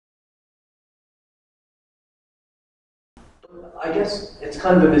I guess it's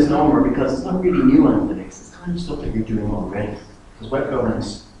kind of a misnomer because it's not really new analytics. It's kind of stuff that you're doing already. Because web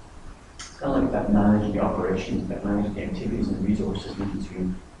governance, it's kind of like about managing the operations, about managing the activities and resources needed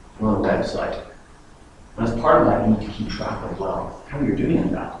to run a website. And as part of that, you need to keep track of, well, how you're doing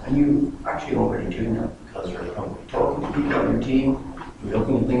that. And you actually already doing that because you're probably talking to people on your team, you're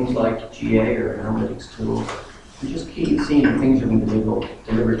looking at things like GA or analytics tools, and just keep seeing if things are being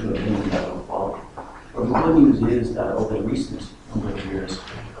delivered to a minimum level of quality. But the good news is that over the recent number of years,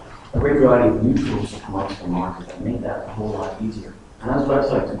 a great variety of new tools have come onto the market that make that a whole lot easier. And as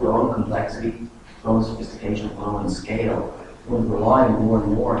websites grow in complexity, grow in sophistication, grow in scale, we're relying more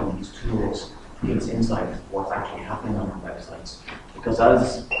and more on these tools to give us insight into what's actually happening on our websites. Because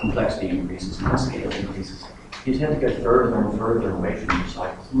as complexity increases and as scale increases, you tend to get further and further away from your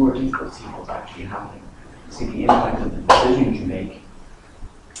site. It's more difficult to see what's actually happening, to see the impact of the decisions you make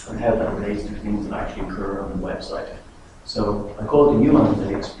and how that relates to things that actually occur on the website. So I call it the new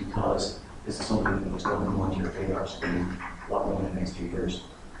analytics because this is something that's going to come onto your radar screen a lot more in the next few years.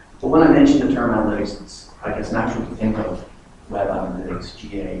 But when I mention the term analytics, it's, I guess, natural to think of web analytics,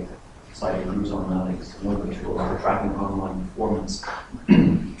 GA, site cruise analytics, and other tools for tracking online performance,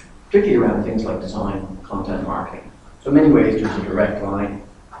 particularly around things like design, content marketing. So in many ways, there's a direct line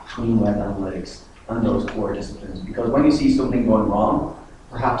between web analytics and those core disciplines. Because when you see something going wrong,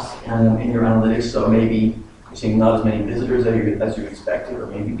 perhaps in your analytics, so maybe you're seeing not as many visitors as you expected, or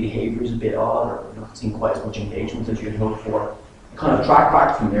maybe behavior is a bit odd, or you're not seeing quite as much engagement as you had hoped for. You kind of track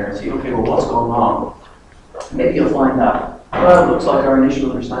back from there and see, okay, well, what's going on? Maybe you'll find that, well, it looks like our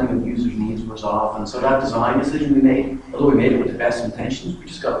initial understanding of users' needs was off, and so that design decision we made, although we made it with the best intentions, we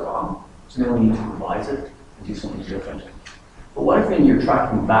just got it wrong. So now we need to revise it and do something different. But what if when you're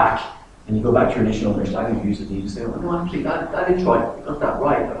tracking back, and you go back to your initial understanding of user needs, and say, well, no, actually, that is right, we got that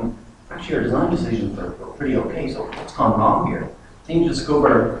right. I mean, actually, our design decisions were pretty okay, so what's gone wrong here? Then you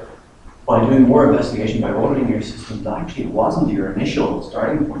discover, by doing more investigation, by auditing your system, that actually it wasn't your initial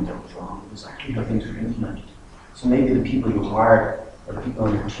starting point that was wrong, it was actually how things were implemented. So maybe the people you hired, or the people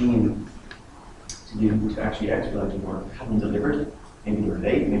on your team to actually expedite the work haven't delivered it. Maybe they're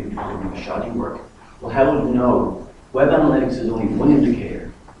late, maybe they're doing shoddy work. Well, how would we know? Web analytics is only one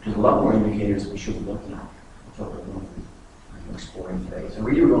indicator. There's a lot more indicators we should be looking at, which we're going to be exploring today. So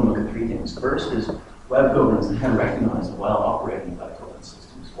really we're going to look at three things. First is web governance and how to recognize a well-operating web governance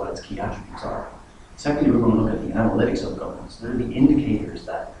systems, what its key attributes are. Secondly, we're going to look at the analytics of governance. They're the indicators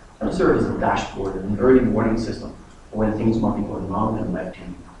that serve as a dashboard and an early warning system for when things might be going wrong in the web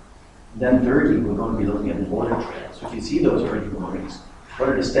team. Then thirdly, we're going to be looking at the audit trail. So if you see those early warnings, what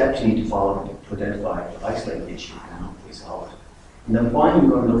are the steps you need to follow to identify, to isolate the issue and hopefully solve it? And then finally,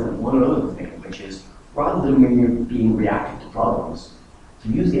 we're going to look at one other thing, which is rather than when you're being reactive to problems, to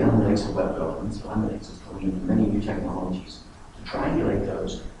use the analytics of web governance, so analytics is coming in many new technologies, to triangulate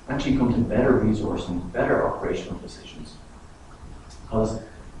those, actually come to better resourcing, better operational decisions. Because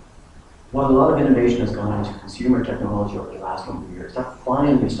while a lot of innovation has gone into consumer technology over the last number of years, that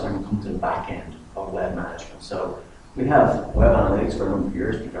finally is starting to come to the back end of web management. So we have web analytics for a number of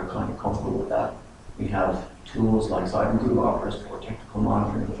years, people are kind of comfortable with that. We have tools like SiteImprove offers for technical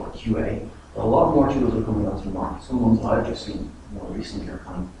monitoring, for QA. But a lot more tools are coming onto the market. Some ones I've just seen more recently are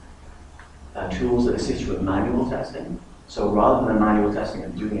kind of tools that assist you with manual testing. So rather than manual testing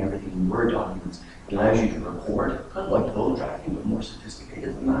and doing everything in Word documents, it allows you to record, kind of like code tracking, but more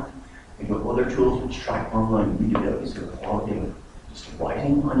sophisticated than that. We've got other tools which track online readability, so the quality of just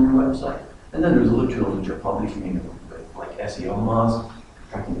writing on your website. And then there's other tools which are probably familiar with, like SEO Moz,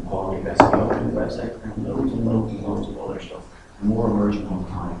 tracking the quality of SEO on your website, and loads and loads and loads of other stuff, more emerging all the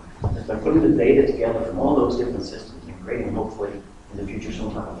time. It's by putting the data together from all those different systems and creating, hopefully, in the future,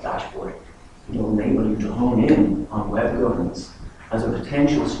 some type of dashboard. It'll enable you to hone in on web governance as a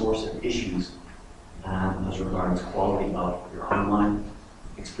potential source of issues as regards quality of your online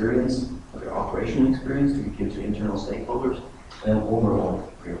experience, of your operational experience that you give to internal stakeholders, and overall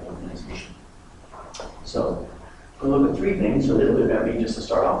for your organization. So, we're going to look at three things, so a little bit about me just to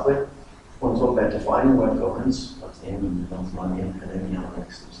start off with. I want to talk about defining web governance, what's the aim and what's not the aim, and then the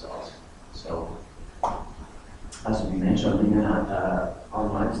analytics themselves. So, as we mentioned, I've been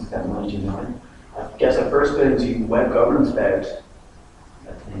online since 1999. I guess I first got into web governance about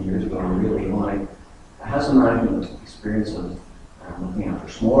 10 years ago, really, when I had some management experience of looking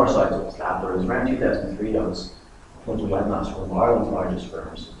after smaller sites of Slack. It was around 2003, I was appointed webmaster for one of Ireland's largest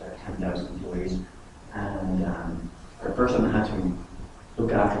firms, about 10,000 employees. And for the first time I had to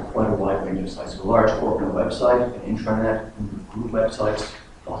look after quite a wide range of sites. So a large corporate website, an intranet, group websites,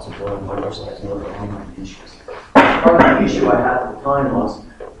 lots of worldwide websites, and other online issues. Part of the issue I had at the time was,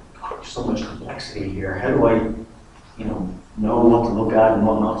 there's so much complexity here. How do I know what to look at and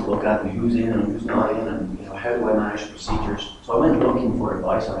what not to look at, and who's in and who's not in, and how do I manage procedures. So I went looking for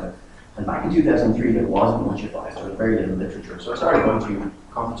advice on it. And back in 2003, there wasn't much advice. There was very little literature. So I started going to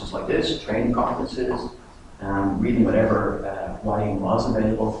conferences like this, training conferences, reading whatever writing was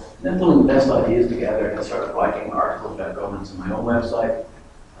available, and then pulling the best ideas together. And I started writing articles about governance on my own website,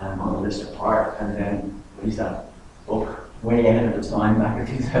 on a list apart, and then released that book way ahead of its time back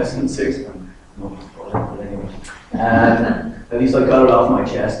in 2006. But anyway, at least I got it off my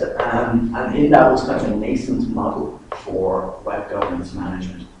chest. And in that was kind of a nascent model for web governance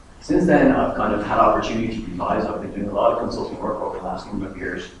management. Since then, I've kind of had opportunity to revise. I've been doing a lot of consulting work over the last number of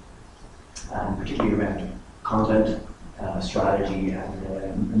years, particularly around content, strategy, and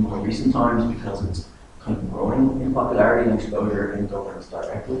in more recent times, because it's kind of growing in popularity and exposure in governance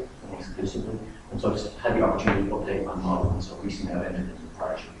directly and exclusively. And so I've just had the opportunity to update my model, and so recently I've entered into the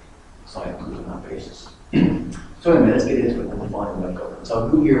partnership side on that basis. So anyway, let's get into it and define web governance. So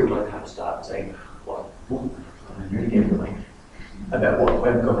who here would like to have a start and say, what? I really gave it away. About what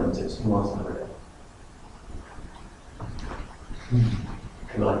web governance is. Who wants to have it?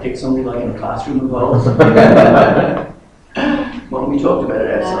 Will I pick somebody like in a classroom involved? Well, we talked about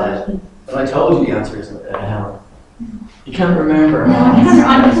it outside, but I told you the answer is hell. You can't remember. No,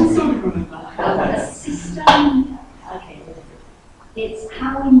 I can sort of remember. A system, okay, it's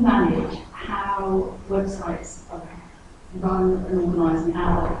how we manage how websites are run and organised, and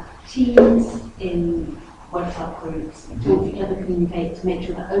how teams in website groups talk to each other, communicate to make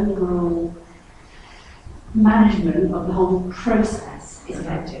sure that overall management of the whole process is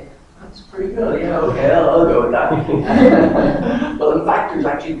effective. That's pretty good. Yeah, okay, I'll go with that. Well, in fact, there's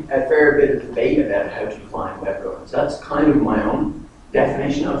actually a fair bit of debate about how to define web governance. That's kind of my own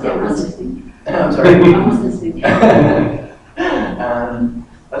definition of governance. I'm sorry. I was listening.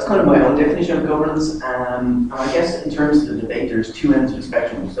 That's kind of my own definition of governance. And I guess in terms of the debate, there's two ends of the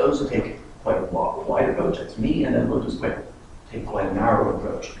spectrum. There's those who take quite a wide approach, that's me, and then others take quite a narrow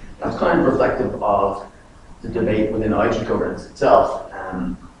approach. That's kind of reflective of the debate within IT governance itself.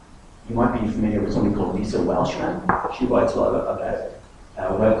 You might be familiar with somebody called Lisa Welshman. She writes a lot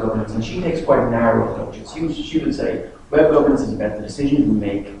about web governance, and she takes quite a narrow approach. She would say web governance is about the decisions we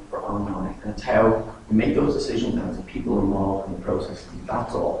make for online, and it's how we make those decisions and the people involved in the process. And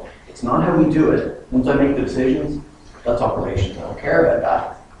that's all. It's not how we do it. Once I make the decisions, that's operations. I don't care about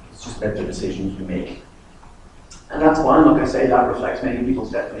that. It's just about the decisions we make. And that's fine. Like I say, that reflects many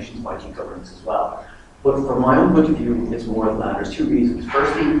people's definitions of IT governance as well. But from my own point of view, it's more than that. There's two reasons.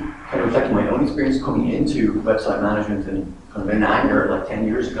 Firstly, kind of reflecting my own experience coming into website management and kind of in anger like 10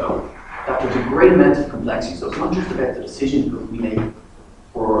 years ago, that there's a great amount of complexity. So it's not just about the decisions that we make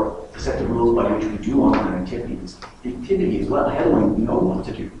or the set of rules by which we do online activity. It's the activity as well. How do I know what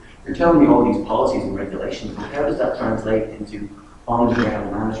to do? You're telling me all these policies and regulations, but how does that translate into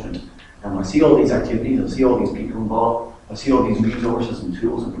on-the-ground management? And I see all these activities, I see all these people involved, I see all these resources and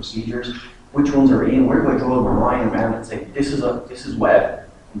tools and procedures. Which ones are in? Where do I draw the line around and say this is web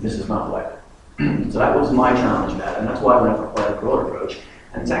and this is not web? So that was my challenge about it, and that's why I went for quite a broad approach.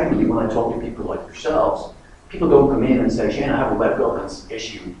 And secondly, when I talk to people like yourselves, people don't come in and say, Shane, I have a web governance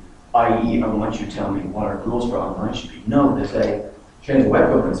issue, i.e., I want you to tell me what our rules for online should be. No, they say, Shane, a web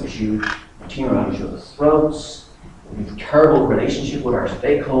governance issue, my team are on each other's throats, we have a terrible relationship with our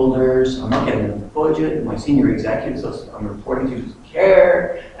stakeholders, I'm not getting enough budget, my senior executives I'm reporting to doesn't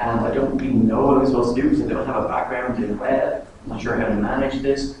care, and I don't even know what I'm supposed to do because I don't have a background in web, I'm not sure how to manage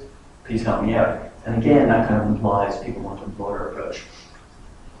this, please help me out. And again, that kind of implies people want a broader approach.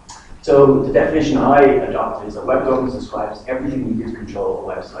 So the definition I adopted is that web governance describes everything needed to control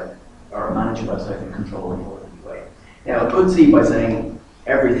a website, or manage a website in a controlled and orderly way. Now, I could see by saying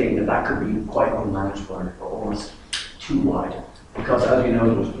everything that could be quite unmanageable or almost too wide. Because as you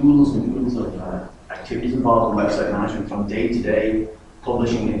know, there's oodles and oodles of activities involved in website management from day to day,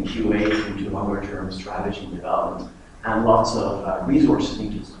 publishing and QA through to longer term strategy and development, and lots of resources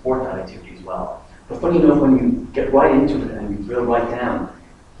needed to support that activity as well. But funny enough, when you get right into it and you drill right down,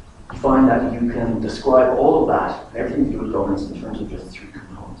 you find that you can describe all of that, everything to do with governance in terms of just 3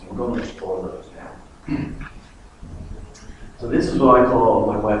 components. We're going to explore those now. So this is what I call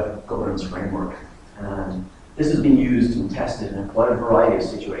my web governance framework. And this has been used and tested in quite a variety of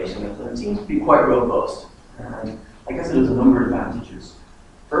situations, and it seems to be quite robust. And I guess it has a number of advantages.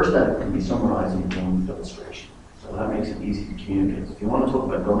 First, that it can be summarized in one illustration. So that makes it easy to communicate. So if you want to talk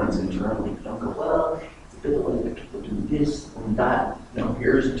about governance internally, you don't go, well, it's a bit like people do this and that. No,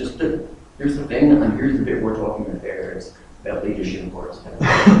 here's the thing, and here's the bit we're talking about there. It's about leadership, or it's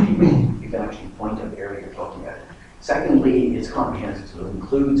about people. You can actually point out the area you're talking about. Secondly, it's comprehensive, so it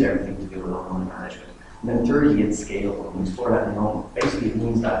includes everything to do with online management. And then thirdly, it's scalable. We'll explore that in a moment. Basically, it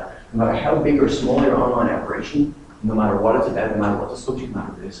means that no matter how big or small your online operation, no matter what it's about, no matter what the subject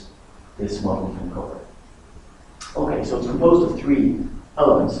matter is, this model can cover it. Okay, so it's composed of three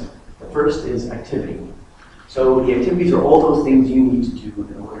elements. The first is activity. So the activities are all those things you need to do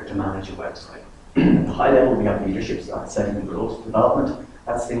in order to manage a website. At the high level, we have leadership, so that's setting the goals. Development,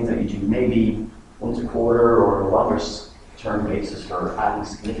 that's things that you do maybe once a quarter or a longer term basis for adding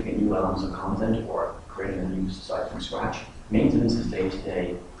significant new elements of content or creating a new site from scratch. Maintenance is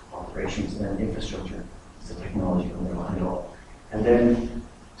day-to-day operations, and then infrastructure is the technology underlying it all. And then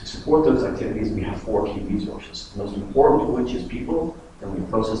to support those activities, we have four key resources. The most important of which is people, then we have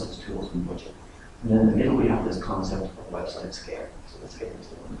processes, tools, and budget. And then in the middle, we have this concept of website scale. So let's get into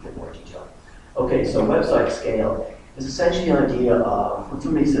it in a bit more detail. Okay, so website scale is essentially an idea of when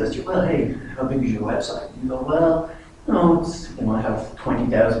somebody says to you, well, hey, how big is your website? You go, well, it might have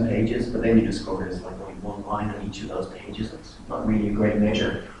 20,000 pages, but then you discover there's like only one line on each of those pages. It's not really a great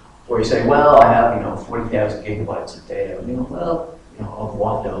measure. Or you say, well, I have 40,000 gigabytes of data. And you go, well, of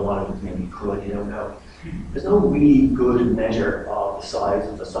what though? A lot of it maybe good, you don't know. There's no really good measure of the size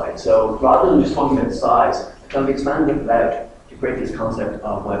of the site. So rather than just talking about the size, I kind of expanded it out to create this concept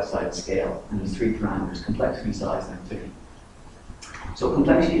of website scale. And there's three parameters: complexity, size, and activity. So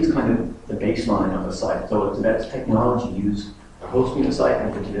complexity is kind of the baseline of a site. So it's about the technology used for hosting a site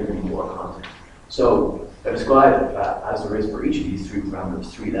and for delivering more content. So I describe as there is for each of these three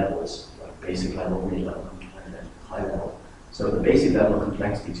parameters, three levels: like basic level, mid level, and then high level. So the basic level of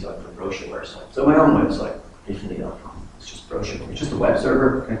complexity is like the brochure website. So my own website, Italy.com, it's just brochure. It's just a web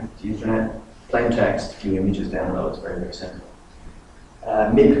server connected to the internet, plain text, a few images downloads, very, very simple.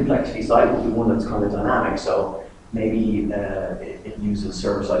 Mid-complexity site will be one that's kind of dynamic. So maybe it uses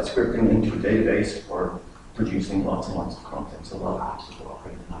server-side scripting into a database for producing lots and lots of content. So a lot of apps that will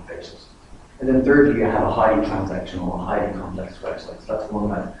operate on that basis. And then thirdly, you have a highly transactional, highly complex website. So that's one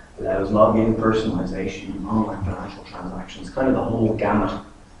that allows login, personalization, online financial transactions, kind of the whole gamut of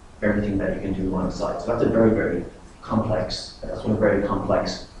everything that you can do on a site. So that's a very, very complex, that's what a very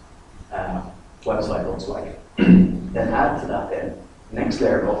complex website looks like. Then add to that then, next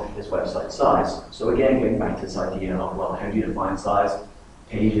layer up is website size. So again, getting back to this idea of, well, how do you define size?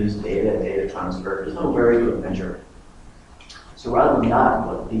 Pages, data transfer, there's no very good measure. So rather than that,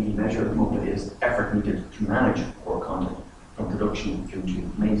 what the measure at the moment is effort needed to manage core content from production through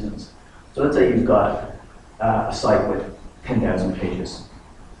to maintenance. So let's say you've got a site with 10,000 pages,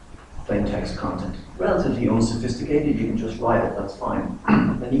 plain text content, relatively unsophisticated, you can just write it, that's fine.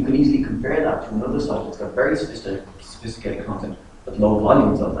 Then you can easily compare that to another site that's got very sophisticated content, but low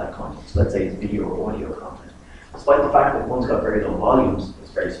volumes of that content. So let's say it's video or audio content. Despite the fact that one's got very low volumes,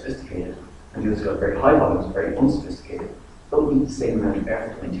 it's very sophisticated, and the other's got very high volumes, very unsophisticated, don't need the same amount of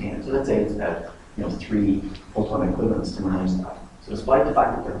effort to maintain it. So let's say it's about 3 full-time equivalents to manage that. So despite the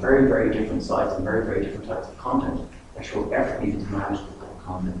fact that they're very, very different sites and very, very different types of content, the actual effort needed to manage the whole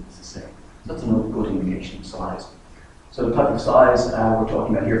content is the same. So that's another good indication of size. So the type of size we're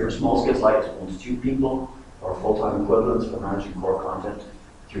talking about here for small scale sites, 1 to 2 people, or full-time equivalents for managing core content,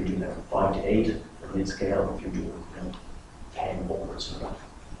 through to 5 to 8 for mid-scale, through to 10 upwards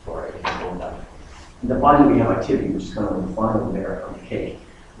for anything below that. And then finally we have activity, which is kind of the final layer of the cake,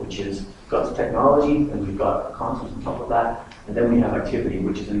 which is we've got the technology and we've got content on top of that, and then we have activity,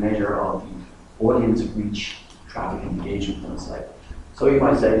 which is a measure of the audience reach, traffic, and engagement on the site. So you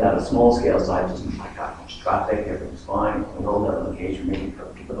might say that a small scale site doesn't have that much traffic, everything's fine, and all that engagement, maybe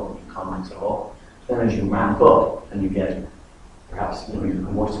people don't need comments at all. Then as you ramp up and you get perhaps you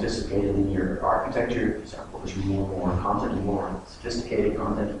become more sophisticated in your architecture, you start publishing more and more content and more sophisticated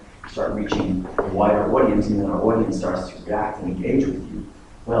content, you start reaching a wider audience, and then our audience starts to react and engage with you.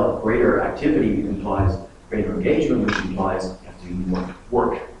 Well, greater activity implies greater engagement, which implies you have to do more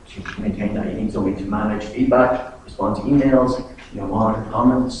work to maintain that. You need somebody to manage feedback, respond to emails, monitor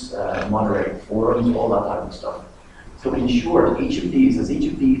comments, moderate forums, all that type of stuff. So in short, as each of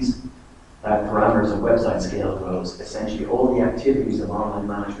these parameters of website scale grows, essentially all the activities of online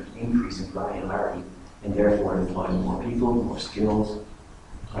management increase in granularity, and therefore it implies more people, more skills,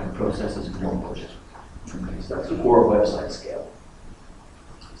 higher processes, and more budget. Okay, so that's the core website scale.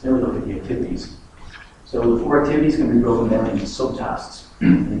 So now we look at the activities. So the 4 activities can be broken down into subtasks.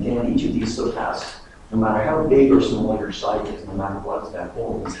 And again, each of these subtasks, no matter how big or small your site is, no matter what it's about,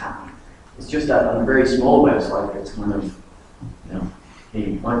 always happen. It's just that on a very small website, it's kind of,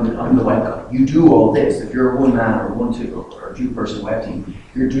 hey, I'm the web guy. You do all this. If you're a 1-man or 2-person web team,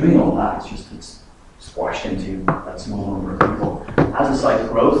 you're doing all that. It's squashed into that small number of people. As the site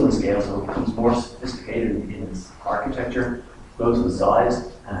grows in scale, so it becomes more sophisticated in its architecture, grows in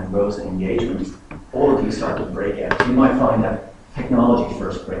size, and grows in engagement, all of these start to break out. You might find that technology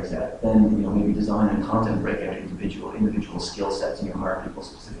first breaks out, then maybe design and content break out individual skill sets, and you hire people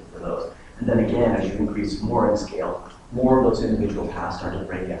specific for those. And then again, as you increase more in scale, more of those individual tasks start to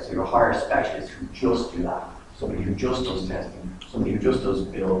break out. So you'll hire specialists who just do that. Somebody who just does testing, somebody who just does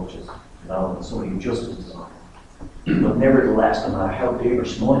build, which is development, somebody who just does design. But nevertheless, no matter how big or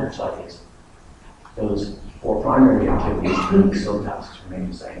small your site is, those 4 primary activities and subtasks remain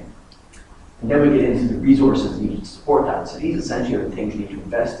the same. And then we get into the resources needed to support that. So these essentially are the things you need to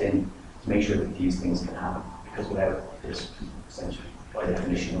invest in to make sure that these things can happen. Because without this, essentially, by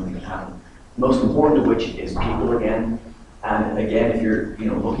definition, nothing can happen. The most important of which is people again. And again, if you're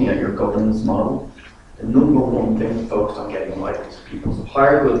looking at your governance model, the number one thing to focus on getting right is people. So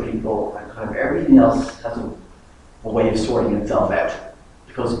hire good people, and kind of everything else has a way of sorting itself out.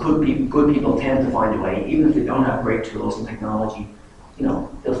 Because good people tend to find a way, even if they don't have great tools and technology,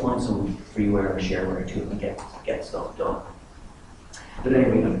 they'll find some freeware or shareware to and get stuff done. But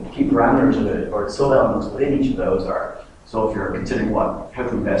anyway, the key parameters of it, or sub-elements within each of those are, so if you're considering how to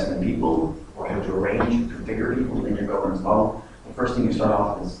invest in people, or how to arrange and configure people in your governance model, the first thing you start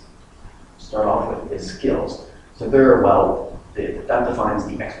off with is skills. So that defines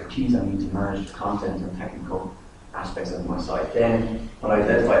the expertise I need to manage the content and technical aspects of my site. Then, when I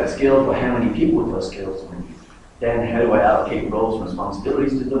identify the skills, well, how many people with those skills do I need? Then, how do I allocate roles and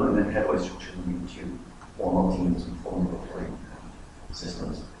responsibilities to them? And then, how do I structure them into formal teams and formal reporting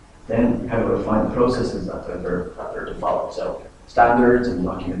systems? Then, how do I define the processes that they're to follow? So, standards and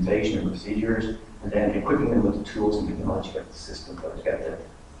documentation and procedures, and then equipping them with the tools and technology to get the system to get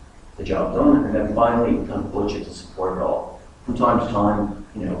the job done. And then finally, kind of budget to support it all. From time to time,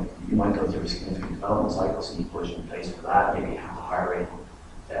 you might go through a significant development cycle, so you put budget in place for that. Maybe you have to hire in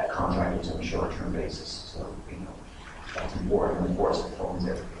contractors on a short-term basis. So, that's important. And of course, it funds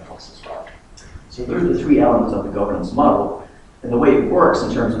everything else as well. So those are the 3 elements of the governance model. And the way it works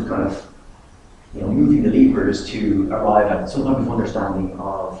in terms of kind of moving the levers to arrive at some type of understanding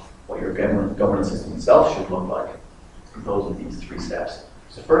of what your governance system itself should look like, composed of these 3 steps.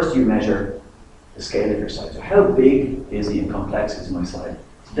 So first you measure the scale of your site. So how big, busy, and complex is my site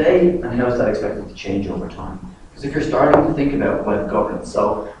today, and how is that expected to change over time? Because if you're starting to think about web governance,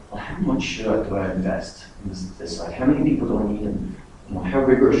 so how much do I invest in this site? How many people do I need? And how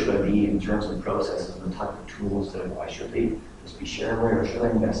rigorous should I be in terms of processes and the type of tools that I should be? Just be shareware, or should I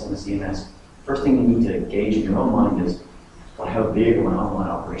invest in the CMS? First thing you need to gauge in your own mind is how big are my online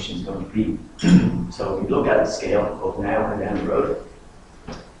operations going to be? So if you look at the scale both now and down the road,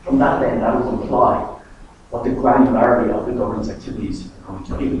 from that then that will imply what the granularity of the governance activities are going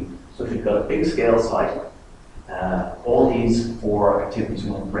to be. So if you've got a big scale site, all these 4 activities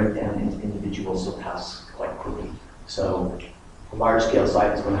will break down into individual subtasks quite quickly. So a large scale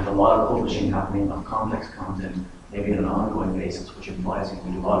site is going to have a lot of publishing happening of complex content, maybe on an ongoing basis, which implies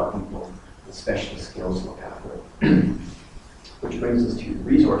you need a lot of people with specialist skills to look after it. Which brings us to the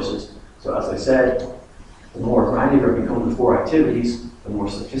resources. So as I said, the more granular become the 4 activities, the more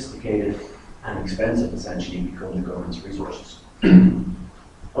sophisticated and expensive essentially become the governance resources.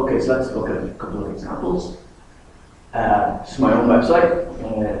 Okay, so let's look at a couple of examples. This is my own website.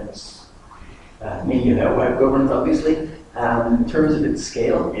 It's media about web governance, obviously. In terms of its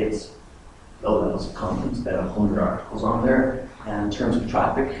scale, it's low levels of content, about 100 articles on there. And in terms of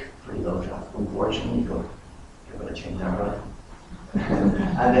traffic, pretty low traffic, unfortunately, but you're going to change that, right?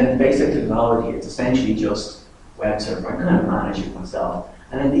 And then basic technology, it's essentially just web server. I kind of manage it myself.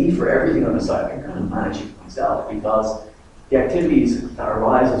 And indeed, for everything on the site, I kind of manage it myself because the activities that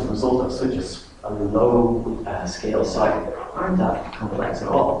arise as a result of such a low scale site aren't that complex at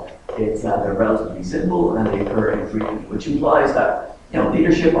all. It's they're relatively simple and they occur infrequently, which implies that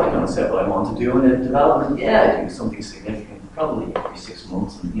leadership, I kind of said what I want to do, in the development, yeah, I do something significant, probably every 6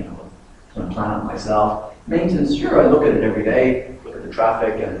 months, and kind of plan it myself. Maintenance, sure, I look at it every day, look at the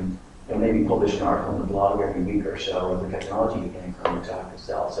traffic, and maybe publish an article on the blog every week or so, or the technology again kind of looks after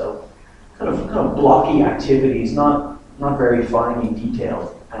itself. So kind of blocky activities, not very finely detailed,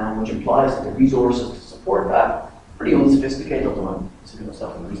 which implies that the resources to support that pretty unsophisticated, although I'm considering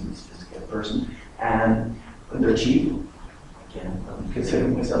myself a reasonably sophisticated person, and when they're cheap. Again, I'm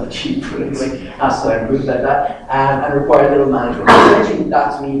considering myself cheap, but anyway, has to improve like that, and require little management. Essentially,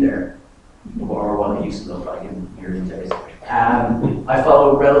 that's me there, or what I used to look like in years and days. I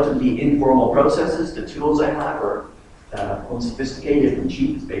follow relatively informal processes. The tools I have are unsophisticated and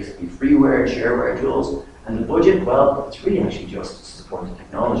cheap. It's basically freeware, shareware tools. And the budget, well, it's really actually just to support the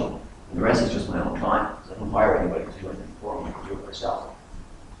technology. And the rest is just my own time. So I don't hire anybody to do anything for me. I can do it myself.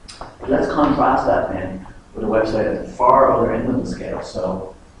 But let's contrast that then with a website at the far other end of the scale.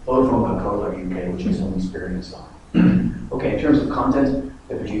 So Vodafone Coca-Cola UK, which is some experience on. Okay, in terms of content,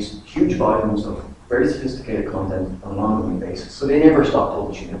 they produce huge volumes of very sophisticated content on an ongoing basis. So they never stop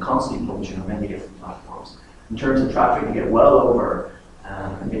publishing, they're constantly publishing on many different platforms. In terms of traffic, they get well over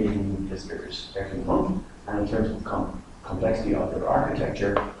a million visitors every month. And in terms of complexity of their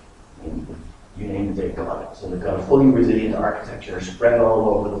architecture, I mean, you name it, they've got it. So they've got a fully resilient architecture spread all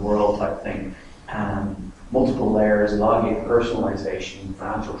over the world type thing. Multiple layers, login, personalization,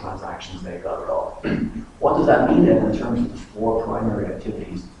 financial transactions, they've got it all. What does that mean then in terms of the four primary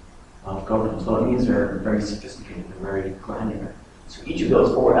activities of governance? Well, it means they're very sophisticated, they're very granular. So each of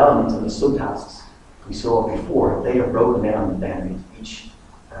those four elements and the subtasks we saw before, they are broken down then into each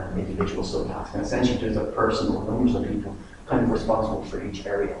individual subtask. And essentially there's a person or numbers of people kind of responsible for each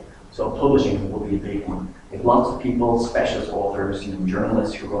area. So publishing will be a big one. We have lots of people, specialist authors,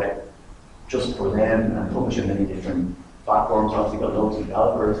 journalists who write just for them and publish in many different platforms. Obviously got loads of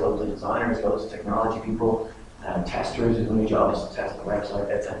developers, loads of designers, loads of technology people, testers whose only job is to test the website,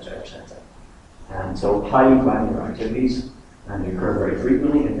 etc., etc. And so highly granular activities, and they occur very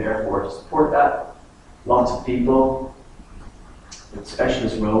frequently, and therefore to support that, lots of people with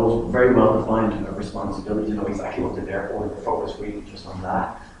specialist roles, very well defined responsibility to know exactly what they're there for, and focus really just on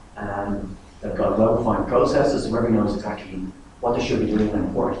that. And they've got well defined processes, so everyone knows exactly what they should be doing and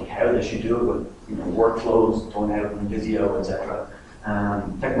importantly how they should do it with workflows done out in Visio, etc.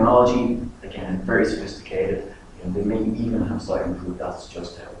 Technology, again, very sophisticated. They may even have site improved, that's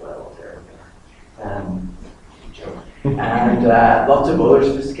just how well they're joke. And lots of other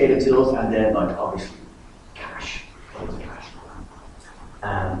sophisticated tools, and then like obviously cash, loads of cash.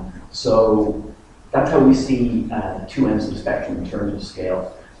 So that's how we see the two ends of the spectrum in terms of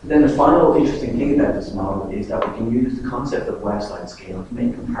scale. Then the final interesting thing about this model is that we can use the concept of website scale to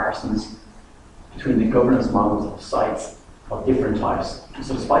make comparisons between the governance models of sites of different types.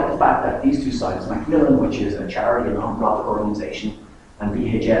 So despite the fact that these two sites, Macmillan, which is a charity and non-profit organization, and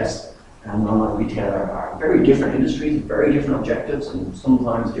VHS, an online retailer, are very different industries, very different objectives, and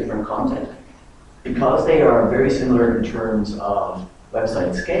sometimes different content. Because they are very similar in terms of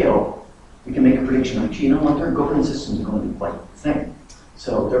website scale, we can make a prediction like, gee, you know what, their governance systems are going to be quite the same.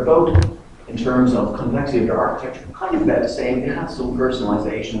 So they're both, in terms of complexity of their architecture, kind of about the same. They have some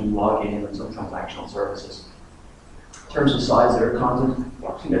personalization, login, and some transactional services. In terms of size of their content,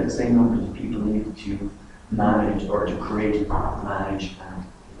 we're actually about the same numbers of people needed to manage or to create, manage, and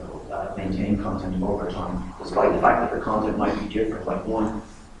maintain content over time. Despite the fact that their content might be different, like one,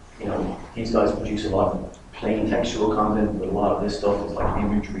 these guys produce a lot of plain textual content, but a lot of this stuff is like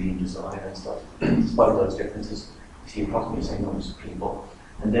imagery and design and stuff. Despite those differences, we see approximately the same numbers of people.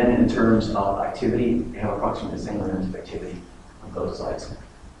 And then in terms of activity, they have approximately the same amount of activity on both sides.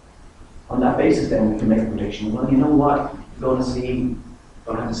 On that basis, then we can make a prediction. Well, you know what? We're going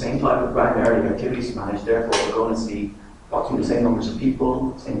to have the same type of granularity of activities to manage. Therefore, we're going to see approximately the same numbers of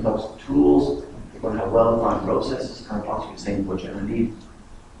people, same types of tools. We're going to have well-defined processes and approximately the same budget and need.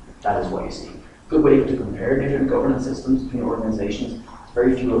 That is what you see. Good way to compare different governance systems between organizations.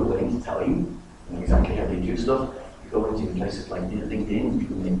 Very few are willing to tell you exactly how they do stuff. Go into places like LinkedIn, you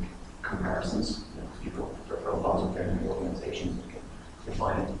can make comparisons. People put their profiles up there in the organizations, you can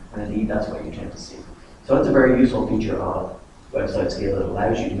define it. And indeed, that's what you tend to see. So that's a very useful feature of website scale that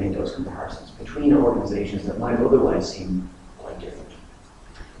allows you to make those comparisons between organizations that might otherwise seem quite different.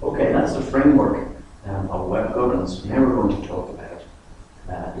 Okay, that's the framework of web governance. Now we're going to talk about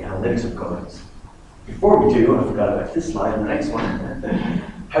the analytics of governance. Before we do, I forgot about this slide and the next one.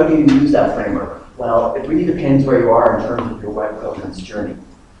 How do you use that framework? Well, it really depends where you are in terms of your web governance journey.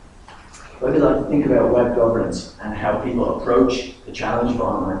 I'd like to think about web governance and how people approach the challenge of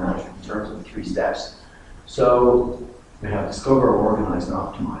online management in terms of the 3 steps. So we have discover, organize, and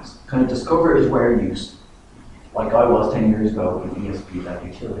optimize. Kind of discover is where you, like I was 10 years ago with ESP, that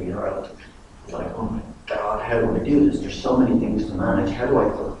utility in Ireland. Like, oh my God, how do I do this? There's so many things to manage. How do I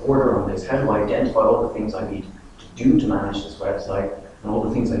put an order on this? How do I identify all the things I need to do to manage this website? And all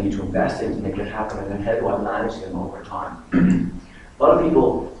the things I need to invest in to make it happen, and then how do I manage them over time? A lot of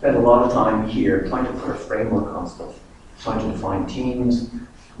people spend a lot of time here trying to put a framework on stuff, trying to define teams,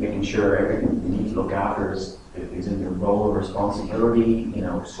 making sure everything you need to look after is in your role of responsibility,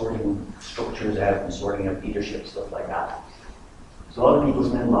 sorting structures out and sorting out leadership, stuff like that. So a lot of people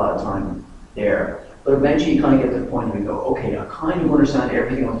spend a lot of time there. But eventually you kind of get to the point where you go, okay, I kind of understand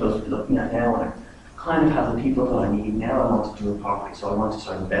everything I'm supposed to be looking at now, and I kind of have the people that I need. Now I want to do it properly. So I want to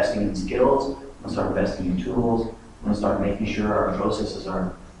start investing in skills, I want to start investing in tools, I want to start making sure our processes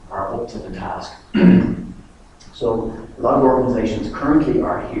are up to the task. So a lot of organizations currently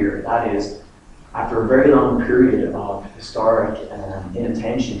are here. That is, After a very long period of historic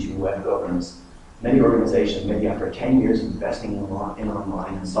inattention to web governance, many organizations, maybe after 10 years of investing in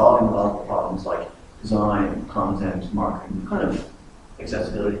online and solving a lot of problems like design, content, marketing, kind of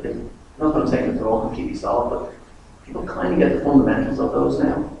accessibility thing. Not that I'm saying that they're all completely solved, but people kind of get the fundamentals of those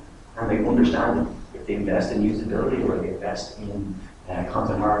now, and they understand that if they invest in usability or they invest in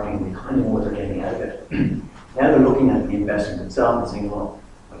content marketing, they kind of know what they're getting out of it. Now they're looking at the investment itself and saying, well,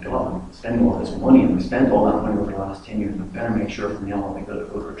 my God, I'm spending all this money, and we spent all that money over the last 10 years, we better make sure from now on we get a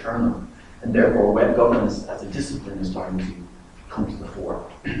good return on it. And therefore, web governance as a discipline is starting to come to the fore.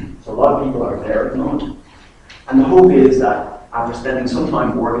 So a lot of people are there at the moment. And the hope is that after spending some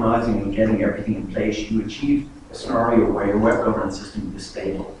time organizing and getting everything in place, you achieve a scenario where your web governance system is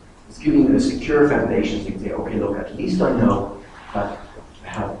stable. It's giving you a secure foundation so you can say, okay, look, at least I know that I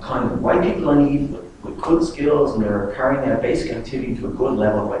have kind of the right people I need with good skills, and they're carrying out basic activity to a good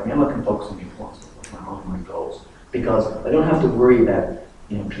level, but now I can focus on the important stuff, on my goals. Because I don't have to worry about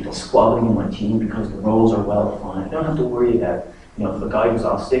people squabbling in my team because the roles are well defined. I don't have to worry that if a guy who's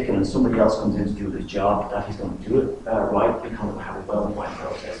off sick and then somebody else comes in to do his job, that he's going to do it right because I have a well-defined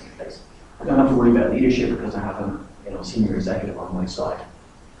process in place. I don't have to worry about leadership because I have a senior executive on my side.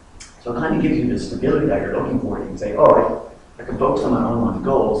 So it kind of gives you the stability that you're looking for. You can say, all right, I can focus on my online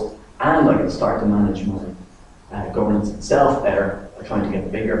goals, and I can start to manage my governance itself better by trying to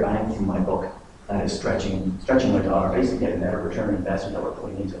get bigger bang from my book. That is stretching my dollar, basically getting better return on investment that we're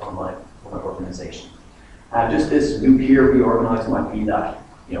putting into online for my organization. Just this new peer reorganize might be that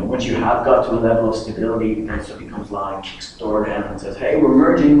once you have got to a level of stability, then somebody comes along, kicks the door down, and says, "Hey, we're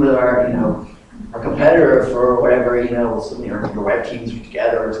merging with our our competitor for whatever suddenly your web teams are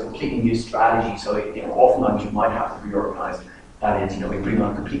together. It's a completely new strategy." So oftentimes you might have to reorganize. That is, we bring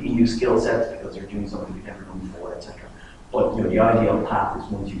on completely new skill sets because they're doing something we've never done before, etc. But the ideal path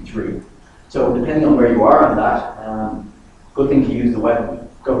is 1, 2, 3. So depending on where you are on that, good thing to use the web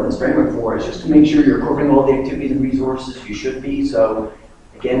governance framework for is just to make sure you're covering all the activities and resources you should be. So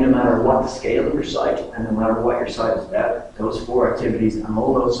again, no matter what the scale of your site and no matter what your site is about, those 4 activities and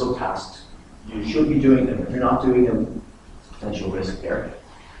all those sub-tasks, you should be doing them. If you're not doing them, there's potential risk there.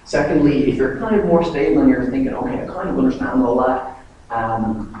 Secondly, if you're kind of more stable and you're thinking, okay, I kind of understand all that,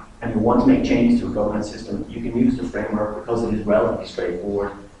 and you want to make changes to a governance system, you can use the framework because it is relatively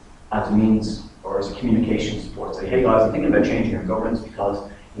straightforward as a means or as a communication support. Say, hey guys, I'm thinking about changing our governance because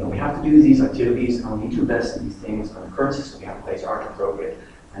we have to do these activities and we need to invest in these things, and the current system we have in place aren't appropriate,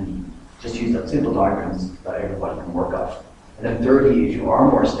 and just use that simple diagrams that everybody can work off. And then thirdly, if you are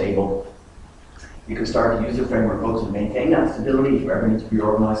more stable, you can start to use the framework both to maintain that stability if you ever need to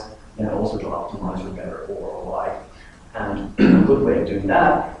reorganize, and also to optimize for better ROI. And a good way of doing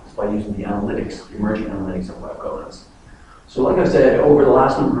that is by using the analytics, the emerging analytics of web governance. So like I said, over the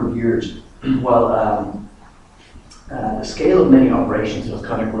last number of years, while the scale of many operations has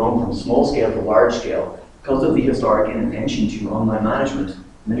kind of grown from small scale to large scale because of the historic inattention to online management,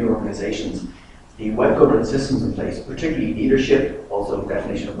 many organizations, the web governance systems in place, particularly leadership, also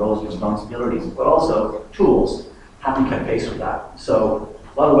definition of roles and responsibilities, but also tools, haven't kept pace with that. So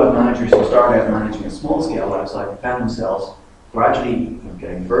a lot of web managers who started out managing a small scale website found themselves gradually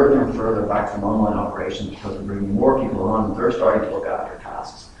getting further and further back from online operations because we're bringing more people on and they're starting to look after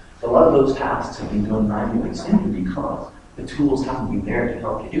tasks. But a lot of those tasks have been done manually simply because the tools haven't been there to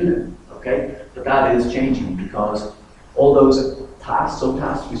help you do them. Okay? But that is changing because all those tasks,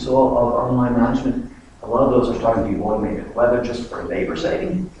 subtasks we saw of online management, a lot of those are starting to be automated, whether just for labor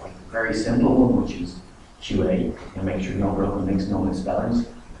saving, like a very simple one, which is QA, and make sure no broken links, no misspellings.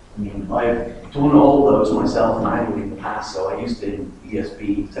 I mean, I've done all those myself manually in the past, so I used to, in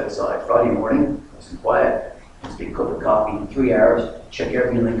ESB, set aside Friday morning, nice and quiet, just take a cup of coffee, 3 hours, check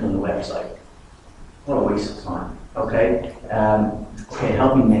every link on the website. What a waste of time, okay? Okay,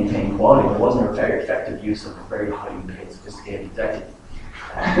 help me maintain quality, but it wasn't a very effective use of a very highly paid, sophisticated executive.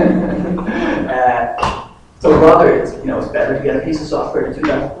 So rather, it's better to get a piece of software to do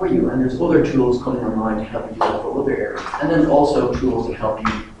that for you, and there's other tools coming online to help you do that for other areas, and then also tools to help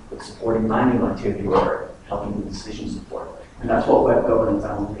you with supporting manual activity or helping with decision support. And that's what web governance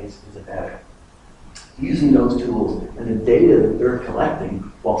analytics is about. Using those tools and the data that they're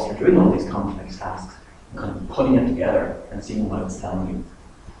collecting whilst they're doing all these complex tasks, and kind of putting it together and seeing what it's telling you.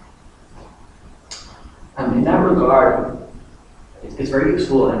 And in that regard, it's very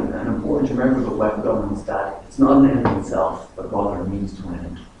useful and important to remember with web governance that it's not an end in itself, but rather a means to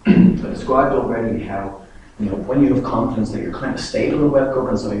an end. I described already how, when you have confidence that you're kind of stable in web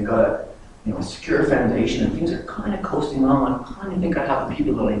governance, so you've got a secure foundation and things are kind of coasting along, I kind of think I have the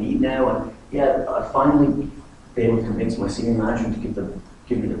people that I need now, and yeah, I finally be able to convince my senior management to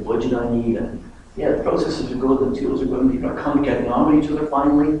give me the budget I need, and yeah, the processes are good, the tools are good, and people are kind of getting on with each other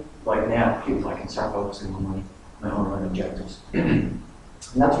finally. Like now, people I can start focusing on my online objectives. And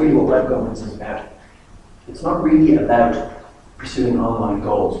that's really what web governance is about. It's not really about pursuing online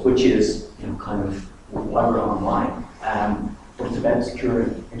goals, which is, kind of why we're online. But it's about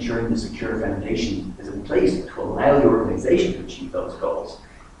ensuring the secure foundation is in place to allow the organization to achieve those goals.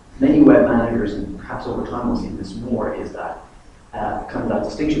 Many web managers, and perhaps over time we'll see this more, is that kind of that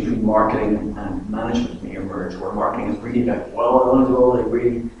distinction between marketing and management may emerge, where marketing is really about, well, I want to do all the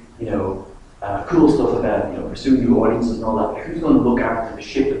really, cool stuff about, pursuing new audiences and all that, but who's going to look after the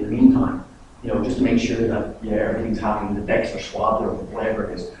ship in the meantime? Just to make sure that, everything's happening, the decks are swabbed or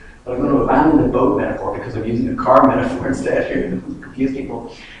whatever it is. But I'm going to abandon the boat metaphor because I'm using a car metaphor instead here to confuse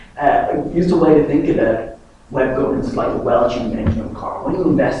people. I used a way to think about web governance like a well-tuned engine of a car. When you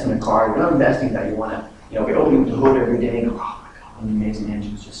invest in a car, you're not investing that you want to, be opening the hood every day and go, oh my God, an amazing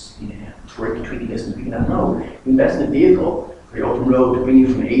engine, it's just, tweaking this and tweaking that. No, you invest in a vehicle for the open road to bring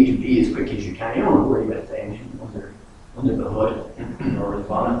you from A to B as quick as you can. You don't want to worry about the engine under the hood or the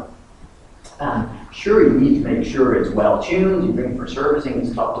bonnet. Sure, you need to make sure it's well tuned, you bring it for servicing,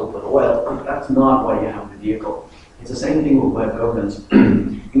 it's topped up with oil, but that's not why you have the vehicle. It's the same thing with web governance.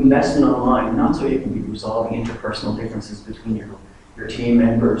 You invest in online, not so you can be resolving interpersonal differences between your team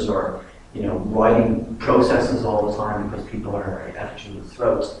members or writing processes all the time because people are at each other's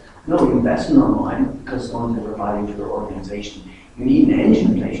throats. No, you invest in online because it's going to deliver value to your organization. You need an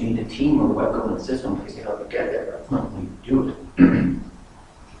engine in place, you need a team or a web governance system in place to help you get there. That's not the way you do it.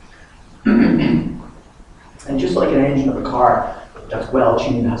 And just like an engine of a car that's well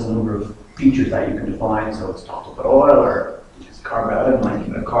tuned, has a number of features that you can define, so it's topped up with oil or it's carb out of like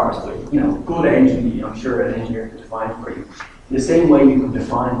a car, so good engine, I'm sure an engineer can define for you. In the same way you can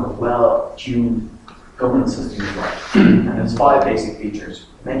define what a well-tuned governance system is like. And there's 5 basic features.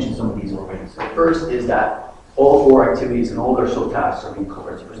 I mentioned some of these already. So the first is that all 4 activities and all their subtasks are being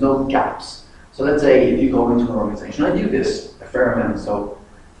covered, so there's no gaps. So let's say if you go into an organization, I do this a fair amount, so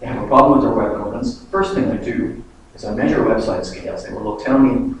they have a problem with their web governance. The first thing I do is I measure website scale. I say, well, look, tell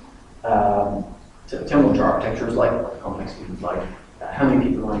me what your architecture is like, what the complexity is like, how many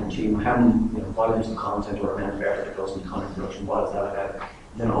people are on your team, how many, what is the content or amount of effort that goes into content production, what is that about?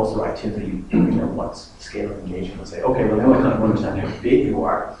 Then also activity, what's the scale of engagement. I say, okay, well now I kind of understand how big you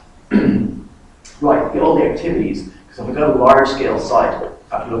are. Right, all the activities, because if I've got a large scale site,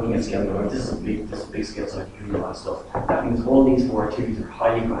 after looking at scale, this is a big scale site, you can do a lot of stuff. That means all these 4 activities are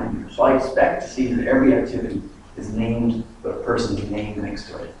highly granular. So I expect to see that every activity is named with a person's name next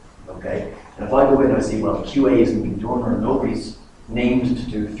to it. Okay? And if I go in and I see, well, QA isn't being done or nobody's named to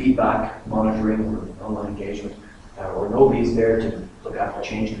do feedback, monitoring, or online engagement, or nobody's there to look after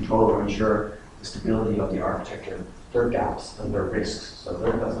change control or ensure the stability of the architecture, there are gaps and there are risks. So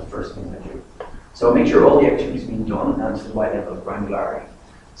that's the first thing I do. So make sure all the activities being done and to the right level of granularity.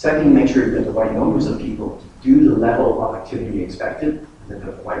 Secondly, make sure that the right numbers of people to do the level of activity expected, that they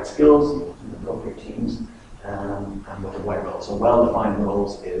have the right skills, and the appropriate teams, and with the right roles. So well-defined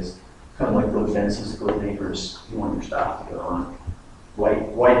roles is kind of like good fences, good neighbors. You want your staff to get on.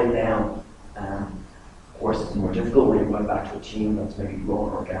 Write it down. Of course, it's more difficult when you're going back to a team that's maybe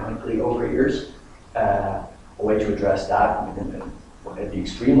grown organically over years. A way to address that, the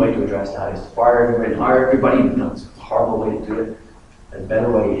extreme way to address that is to fire everybody and hire everybody. It's a horrible way to do it. A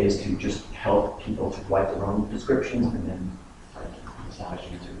better way is to just help people to write their own descriptions and then massage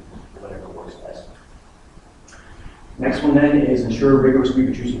into whatever works best. Next one then is ensure rigorous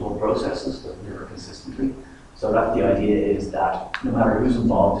reproducible processes that deliver consistently. So that the idea is that no matter who's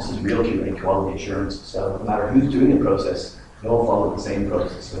involved, this is real QA, quality assurance. So no matter who's doing the process, they all follow the same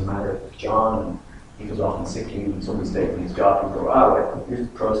process. So no matter if John and he goes off on sick leave and somebody's taking his job and go, right, here's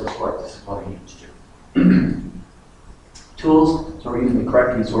the process work, this is what he needs to do. Tools, so we're using the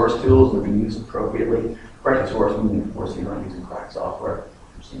correctly sourced tools, they're being used appropriately. Correctly sourced meaning, of course, you're not using cracked software,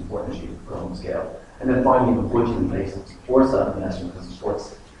 which is important as you grow and scale. And then finally, you have a budget in place that supports that investment and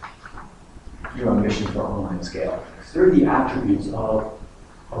supports your ambition for online scale. So they're the attributes of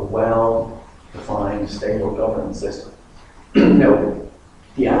a well-defined, stable governance system. Now,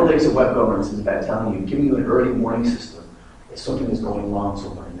 the analytics of web governance is about telling you, giving you an early warning system if something is going wrong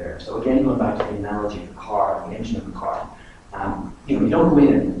somewhere in there. So again, going back to the analogy of the car, the engine of the car. You don't go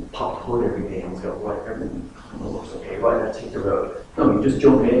in and pop the hood every day and go, right, everything looks okay, right, let's hit the road. No, you just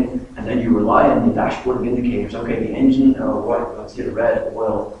jump in and then you rely on the dashboard of indicators. Okay, the engine, right, let's get a red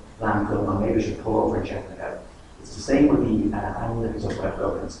oil lamp going on, maybe I should pull over and check that out. It's the same with the analytics of web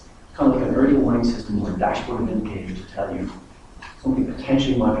governance. Kind of like an early warning system or a dashboard of indicators to tell you something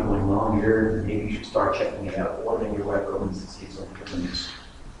potentially might be going wrong here, maybe you should start checking it out, or then your web governance to see if something is amiss.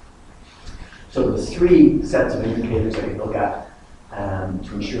 So there's 3 sets of indicators that you look at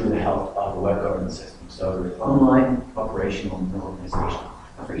to ensure the health of a web governance system. So there's online, operational, and organizational.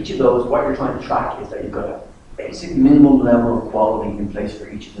 And for each of those, what you're trying to track is that you've got a basic minimum level of quality in place for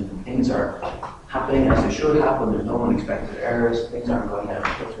each of them. And things are happening as they should happen. There's no unexpected errors. Things aren't going out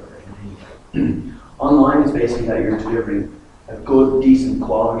of filter. Online is basically that you're delivering a good, decent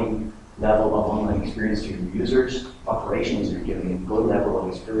quality level of online experience to your users. Operations, you're giving a good level of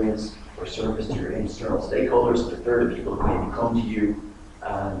experience or service to your external stakeholders. The third, people who maybe come to you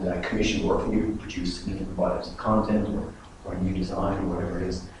and commission work from you to produce significant volumes of content or new design or whatever it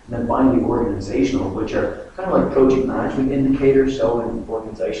is. And then finally, organizational, which are kind of like project management indicators. So in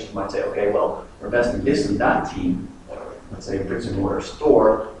organizations might say, okay, well, we're investing this and that team, or let's say a bricks and mortar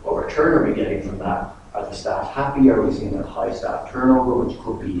store. What return are we getting from that? Are the staff happy? Are we seeing a high staff turnover, which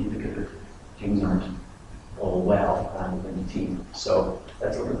could be indicative things aren't all well within the team? So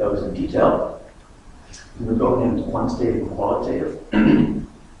let's look at those in detail. We're going into quantitative and qualitative.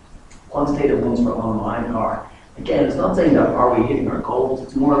 Quantitative ones for online are, again, it's not saying that are we hitting our goals,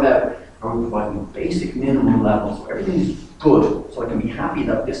 it's more about are we providing basic minimum levels so everything's good, so I can be happy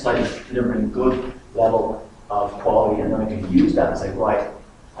that this site is delivering good level of quality, and then I can use that and say, right,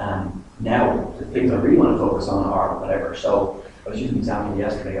 now the things I really want to focus on are whatever. So I was using an example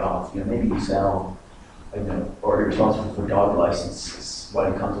yesterday of, maybe you sell, or you're responsible for dog licenses,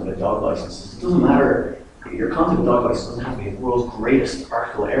 writing content about dog licenses. It doesn't matter. Your content with dog license doesn't have to be the world's greatest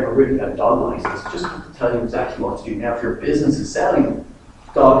article ever written about dog licenses. It just has to tell you exactly what to do. Now, if your business is selling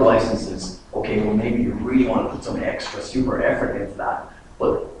dog licenses, okay, well maybe you really want to put some extra super effort into that.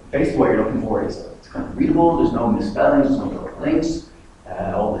 But basically what you're looking for is it's kind of readable, there's no misspellings, there's no direct links,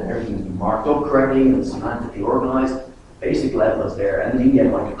 everything's been marked up correctly, and it's semantically organized. Basic level is there, and then you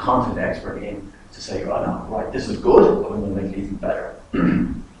get like a content expert in to say, oh no, right, this is good, but I'm going to make it even better.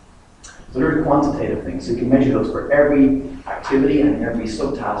 So there are quantitative things. So you can measure those for every activity and every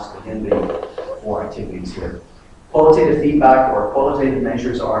subtask within the 4 activities here. Qualitative feedback or qualitative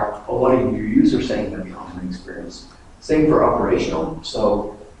measures are, well, what are your users saying about the online experience? Same for operational.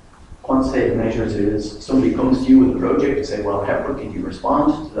 So quantitative measures is somebody comes to you with a project and say, well, how quickly do you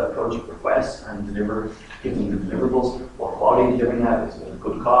respond to that project request and give them the deliverables? What quality are you delivering that? Is it a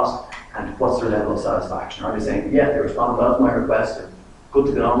good cost? And what's their level of satisfaction? Are they saying, yeah, they respond well to my request, they're good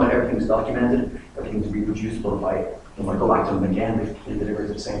to get on with, everything's documented, everything's reproducible. If I go back to them again, they deliver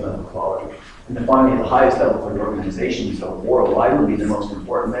the same level of quality. And then finally, at the highest level for the organization, so worldwide would be the most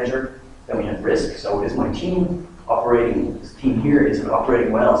important measure. Then we have risk. So is my team operating, this team here, is it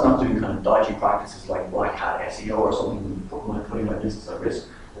operating well? It's not doing kind of dodgy practices like black hat SEO or something, putting my business at risk.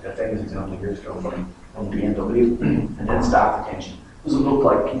 Like that famous example years ago from BMW. And then staff retention. Does it look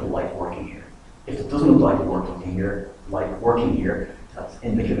like people like working here? If it doesn't look like working here, that's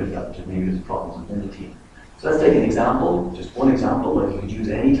indicative that maybe there's problems within the team. So let's take an example, just one example, that you could use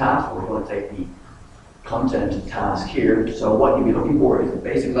any task. We're going to take the content task here. So what you'd be looking for is a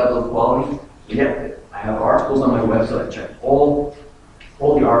basic level of quality. Yeah, I have articles on my website. I check all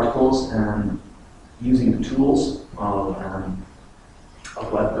the articles using the tools of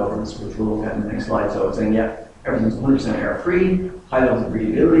web governance, which we'll look at in the next slide. So it's saying, yeah, everything's 100% error-free, high levels of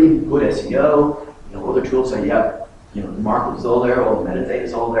readability, good SEO. Other tools say, yeah, the markup is all there, all the metadata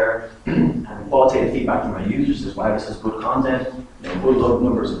is all there, and qualitative feedback from my users is, wow, this is good content, good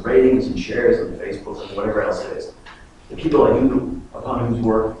numbers of ratings and shares on Facebook and whatever else it is. The people I do, upon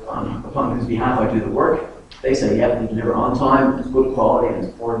whose behalf I do the work, they say, yeah, we deliver on time, it's good quality, and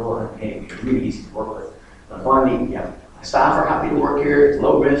it's affordable, and it's really easy to work with. And finally, yeah, my staff are happy to work here, it's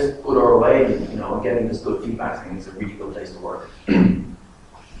low risk, good ROA, and getting this good feedback thing is a really good place to work.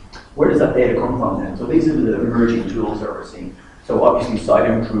 Where does that data come from then? So these are the emerging tools that we're seeing. So obviously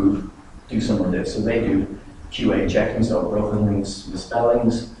SiteImprove do some of this. So they do QA checking, so broken links,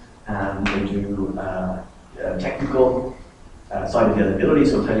 misspellings, and they do technical site availability,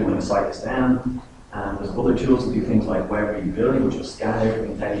 so tell you when the site is down. And there's other tools that do things like web readability, which will scan it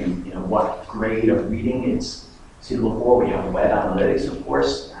and tell you, what grade of reading it's suitable for. We have web analytics, of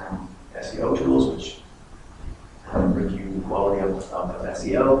course, and SEO tools, which review the quality of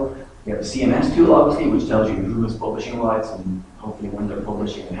SEO. We have the CMS tool, obviously, which tells you who is publishing rights and hopefully when they're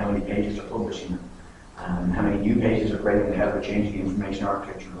publishing and how many pages they're publishing, and how many new pages are creating and how they're changing the information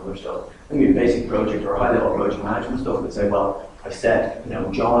architecture and other stuff. Then we have basic project or high-level project management stuff that say, well, I've set,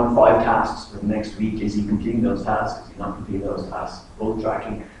 John 5 tasks for the next week. Is he completing those tasks? Is he not completing those tasks? Both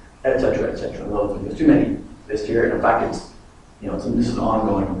tracking, etc., etc. There's too many lists here, and in fact, it's this is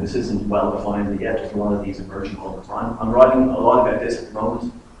ongoing. This isn't well defined yet. There's a lot of these emerging all the time. I'm writing a lot about this at the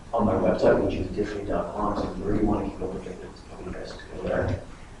moment on my website, which is tiffany.com. So if you really want to keep up with it, it's probably best to go there.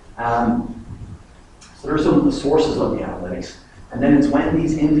 So there are some of the sources of the analytics. And then it's when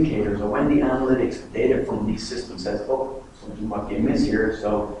these indicators or when the analytics data from these systems says, oh, something might be amiss here.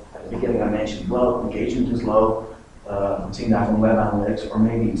 So at the beginning I mentioned, well, engagement is low. I'm seeing that from web analytics, or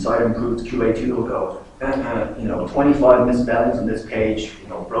maybe inside improved QA2 will go, 25 misspellings on this page,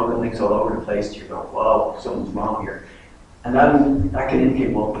 broken links all over the place. You go, whoa, something's wrong here. And that can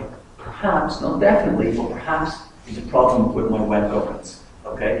indicate, well, perhaps, not definitely, but perhaps there's a problem with my web governance.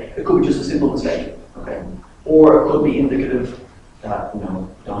 Okay, it could be just a simple mistake. Okay, or it could be indicative that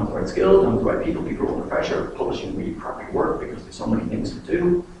don't have the right skills, don't have the right people are under pressure, publishing really crappy work because there's so many things to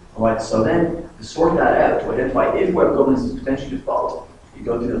do. All right, so then to sort that out, to identify if web governance is potentially default, you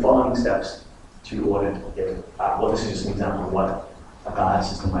go through the following steps to audit it. Well, this is just an example of what a bad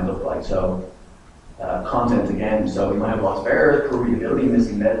system might look like. So content again, so we might have lots of errors, poor readability,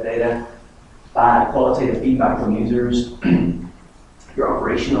 missing metadata, bad qualitative feedback from users, your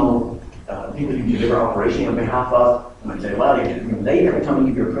operational, people you deliver operation on behalf of, you might say, well, you're doing late every time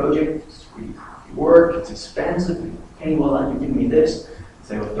you give your project, it's really crappy work, it's expensive, okay, well, you're giving me this.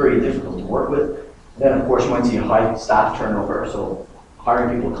 They were very difficult to work with. Then, of course, you might see a high staff turnover, so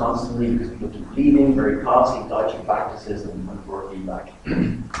hiring people constantly because people keep leaving, very costly, dodgy practices, and poor feedback.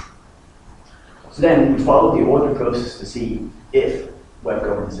 So then we follow the audit process to see if web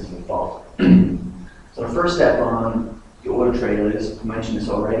governance is involved. So the first step on the audit trail is, I mentioned this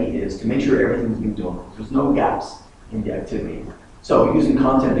already, is to make sure everything's being done. There's no gaps in the activity. So using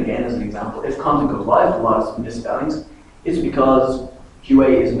content again as an example, if content goes live with lots of misspellings, it's because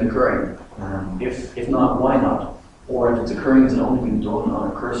QA isn't occurring. If not, why not? Or if it's occurring, is it only being done on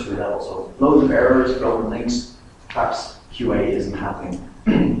a cursory level? So loads of errors, broken links, perhaps QA isn't happening.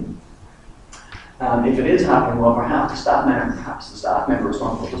 If it is happening, well, perhaps the staff member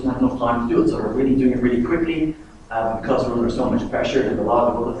responsible doesn't have enough time to do it, so they're really doing it really quickly because they're under so much pressure and a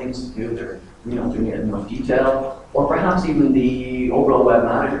lot of other things to do. They're doing it in enough detail. Or perhaps even the overall web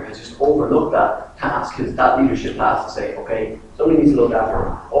manager has just overlooked that task, that leadership task to say, okay, somebody needs to look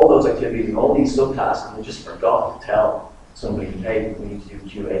after all those activities and all these subtasks, and they just forgot to tell somebody, hey, we need to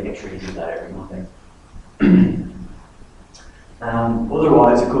do QA, make sure you do that every Monday.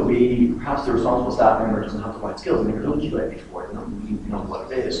 Otherwise, it could be perhaps the responsible staff member doesn't have the right skills, and never done QA before, they don't really know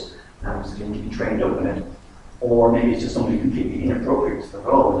what it is, so they need to be trained up in it. Or maybe it's just somebody completely inappropriate to the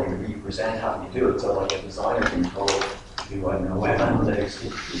role, and they really resent having to do it. So like a designer being told to do, web analytics, they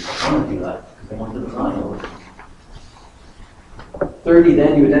don't want to do that because they want the design over. Thirdly,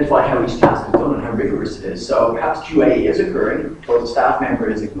 then you identify how each task is done and how rigorous it is. So perhaps QA is occurring, or the staff member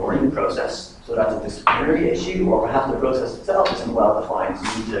is ignoring the process, so that's a disciplinary issue, or perhaps the process itself isn't well defined,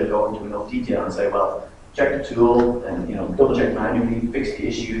 so you need to go into enough detail and say, well, check the tool and double check manually, fix the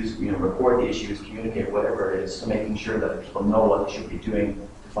issues, report the issues, communicate whatever it is, so making sure that people know what they should be doing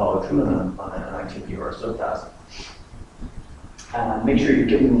to follow through on an activity or a subtask. Make sure you're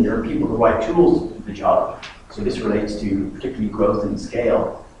giving your people the right tools to do the job. So this relates to particularly growth and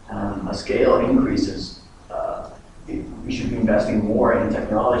scale. As scale increases, we should be investing more in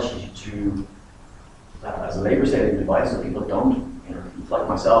technology to, as a labor-saving device, so people don't, like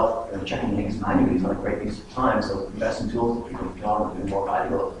myself, checking links manually is not a great use of time, so invest in tools that people can on and do more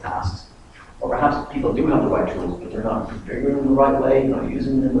valuable tasks. Or perhaps people do have the right tools, but they're not configuring them in the right way, not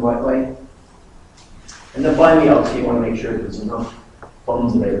using them in the right way. And then finally, obviously, you want to make sure that there's enough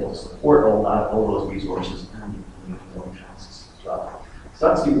funds available to support all those resources and more tasks as well. So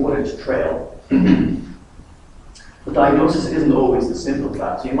that's the audit trail. The diagnosis isn't always as simple as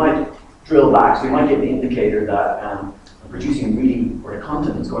that. So you might drill back, so you might get the indicator that producing really, or the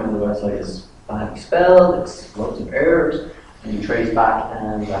content that's going on the website is badly spelled, it's loads of errors, and you trace back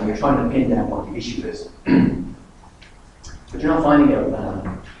and you're trying to pin down what the issue is. But you're not finding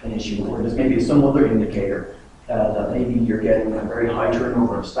an issue, or there's maybe some other indicator that maybe you're getting a very high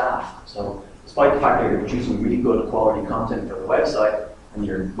turnover of staff. So despite the fact that you're producing really good quality content for the website, and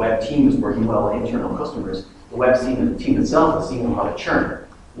your web team is working well with internal customers, the web team itself is seeing a lot of churn.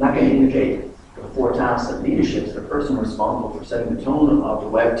 And that can indicate the 4 tasks of leadership is the person responsible for setting the tone of the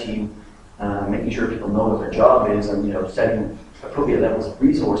web team, making sure people know what their job is, and setting appropriate levels of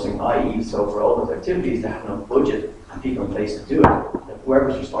resourcing, i.e. so for all those activities to have enough budget and people in place to do it. If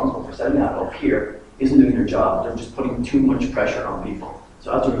whoever's responsible for setting that up here isn't doing their job, they're just putting too much pressure on people.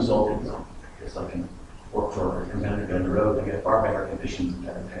 So as a result, it's like can work for a competitor down the road, they get far better conditions and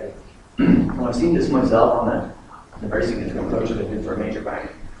better pay. And I've seen this myself on the very significant project I did for a major bank,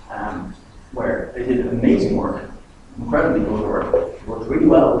 where they did amazing work, incredibly good work, worked really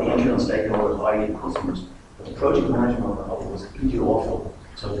well with the internal stakeholders, i.e. the customers, but the project management of it was completely awful.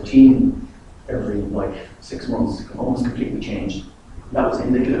 So the team, every 6 months, almost completely changed. That was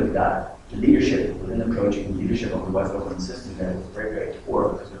indicative that the leadership within the project and leadership of the web governance system there was very, very poor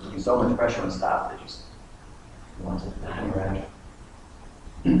because there was putting so much pressure on staff that just wanted to hang around.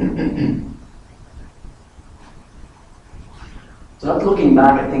 So that's looking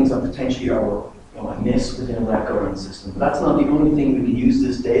back at things that potentially are amiss within a web governance system. But that's not the only thing we can use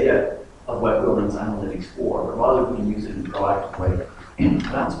this data of web governance analytics for, but rather we can use it in a proactive way. And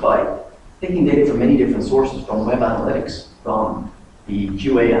that's by taking data from many different sources, from web analytics, from the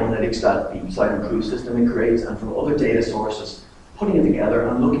QA analytics that the Site Improve system creates, and from other data sources, putting it together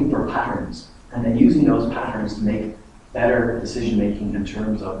and looking for patterns, and then using those patterns to make better decision making in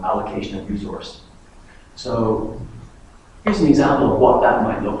terms of allocation of resource. So here's an example of what that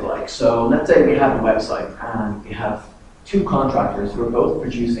might look like. So let's say we have a website and we have two contractors who are both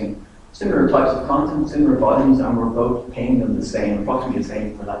producing similar types of content, similar volumes, and we're both paying them the same, approximately the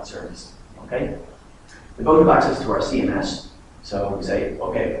same for that service. Okay? They both have access to our CMS. So we say,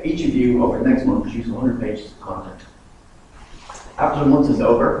 okay, each of you over the next month produce 100 pages of content. After the month is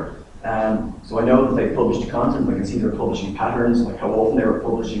over, so I know that they've published the content, I can see their publishing patterns, like how often they were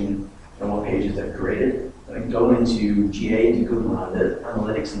publishing and what pages they've created. I can go into GA, into Google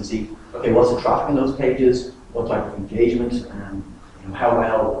Analytics and see, okay, what's the traffic in those pages, what type of engagement, and how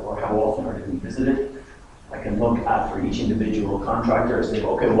well or how often are they being visited. I can look at for each individual contractor and say,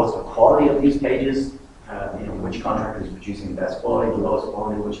 okay, what's the quality of these pages? Which contractor is producing the best quality, the lowest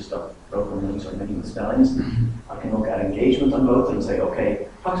quality, which is got broken links or many misspellings. I can look at engagement on both and say, okay,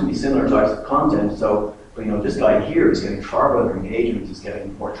 approximately similar types of content. So, this guy here is getting far better engagement, he's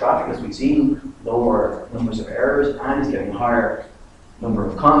getting more traffic as we've seen, lower numbers of errors, and he's getting higher number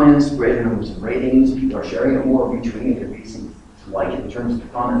of comments, greater numbers of ratings, people are sharing it more, retweeting it, they seem to like it in terms of the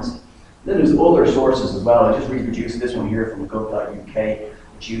comments. Then there's other sources as well. I just reproduced this one here from gov.uk,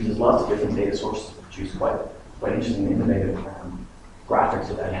 which uses lots of different data sources to produce quite interesting, innovative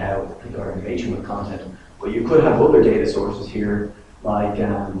graphics about how people are engaging with content. But you could have other data sources here, like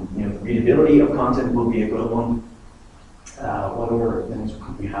readability of content will be a good one. What other things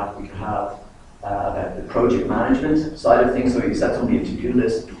could we have? We could have the project management side of things. So you set somebody a to-do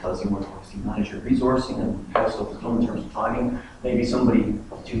list because you want to obviously manage your resourcing and how stuff is done in terms of timing. Maybe somebody,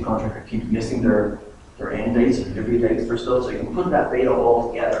 two contractor, keeps missing their end dates or delivery dates for stuff. So you can put that data all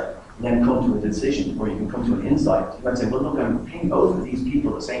together and then come to a decision, or you can come to an insight. You might say, well, look, I'm paying both of these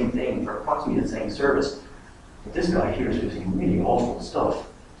people the same thing for approximately the same service. But this guy here is doing really awful stuff.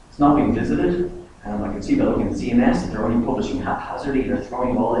 It's not being visited. I can see by looking at CMS that they're only publishing haphazardly. They're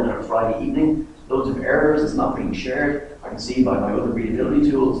throwing it all in on a Friday evening. Loads of errors. It's not being shared. I can see by my other readability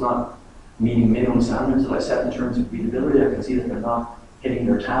tool, it's not meeting minimum standards that I set in terms of readability. I can see that they're not hitting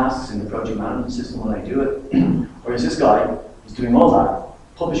their tasks in the project management system when I do it. Whereas this guy is doing all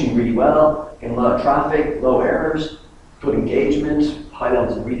that, publishing really well, getting a lot of traffic, low errors, good engagement, high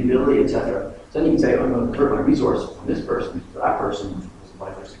levels of readability, etc. So then you can say, I'm going to convert my resource from this person to that person, which was the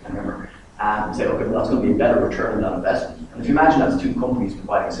person, I can't remember, and say, okay, well, that's going to be a better return on that investment. And if you imagine that's two companies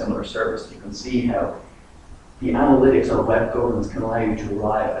providing a similar service, you can see how the analytics of web governance can allow you to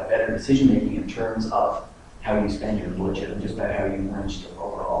arrive at better decision making in terms of how you spend your budget and just about how you manage it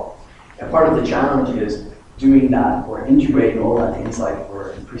overall. And part of the challenge is doing that or integrating all that insight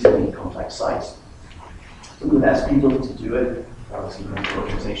for increasingly complex sites. Some of the best people to do it are obviously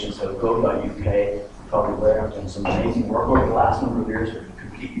organizations, so gov.uk, probably aware have done some amazing work over the last number of years. We've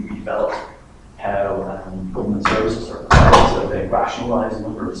completely redeveloped how government services are provided, so they rationalize a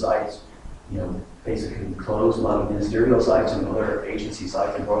number of sites, basically closed a lot of ministerial sites and other agency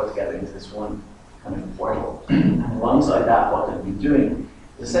sites and brought it together into this one kind of portal. And alongside that, what they've been doing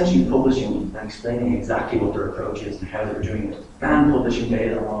is essentially publishing and explaining exactly what their approach is and how they're doing it, and publishing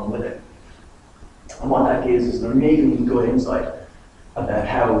data along with it. And what that gives is an amazingly good insight about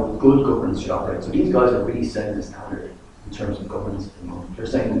how good governance should operate. So these guys are really setting the standard in terms of governance at the moment. They're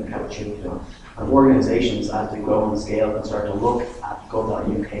saying how it should be done. And organizations, as they grow and scale, can start to look at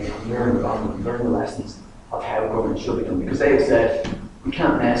gov.uk and learn the lessons of how governance should be done. Because they have said, we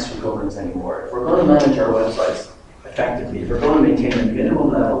can't mess with governance anymore. If we're going to manage our websites effectively, if we're going to maintain a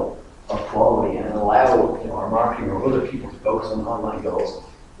minimum level of quality and allow our marketing or other people to focus on online goals,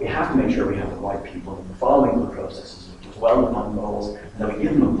 we have to make sure we have the right people and following good processes with well-defined goals, and that we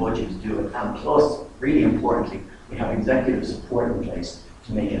give them a budget to do it. And plus, really importantly, we have executive support in place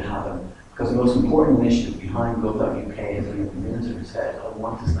to make it happen. Because the most important initiative behind gov.uk has been the Minister who said, I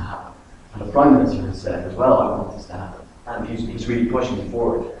want this to happen. And the Prime Minister has said as well, I want this to happen. And he's really pushing it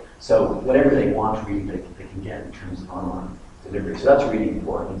forward. So whatever they want, really, they can get in terms of online delivery. So that's really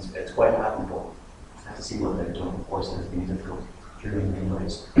important. It's quite admirable. I have to see what they've done. Of course, it has been difficult during many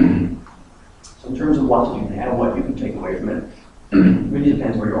ways. So in terms of what to do now, what you can take away from it, really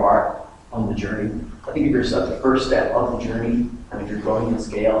depends where you are on the journey. I think if you're at the first step of the journey, and if you're growing in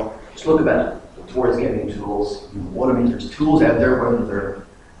scale, just look at it towards getting tools. Automate, there's tools out there, whether they're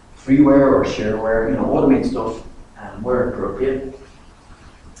freeware or shareware, automate stuff where appropriate.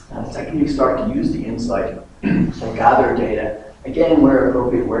 And secondly, start to use the insight, so gather data, again, where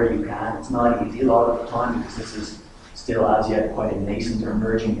appropriate, where you can. It's not easy a lot of the time because this is still as yet quite a nascent or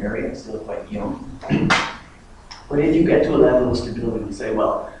emerging area, it's still quite young. But if you get to a level of stability and say,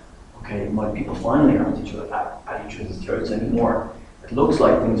 well, okay, my people finally aren't at each other's throats anymore. It looks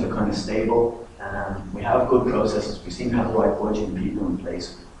like things are kind of stable, and we have good processes, we seem to have the right budget and people in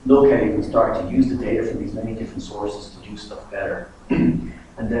place. Okay, you can start to use the data from these many different sources to do stuff better.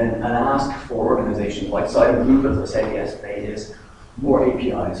 And ask for organizations like Site Group, as I said yesterday, is more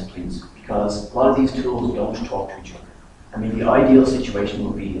APIs, please, because a lot of these tools don't talk to each other. I mean, the ideal situation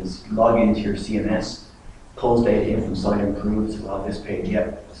would be is you log into your CMS, pulls data in from Site Improve, so on this page,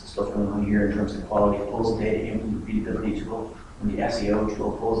 yep, there's stuff going on here in terms of quality, pulls the data in from the readability tool, from the SEO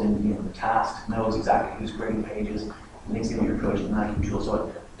tool, pulls in the task, knows exactly who's grading pages, links in your project management tool. So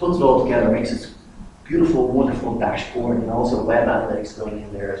it puts it all together, makes it beautiful, wonderful dashboard, and also web analytics going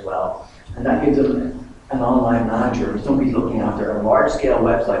in there as well. And that gives them an online manager, or somebody looking after a large-scale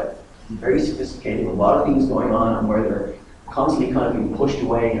website, very sophisticated, a lot of things going on, and where they're constantly kind of being pushed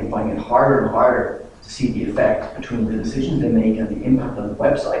away and finding it harder and harder to see the effect between the decisions they make and the impact on the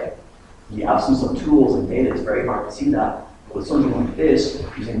website. In the absence of tools and data, it's very hard to see that. But with something like this,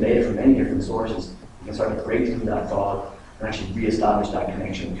 using data from many different sources, you can start to break through that fog and actually re-establish that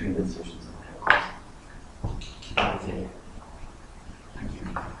connection between the decisions. That's it. Thank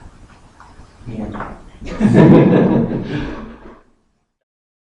you. Yeah.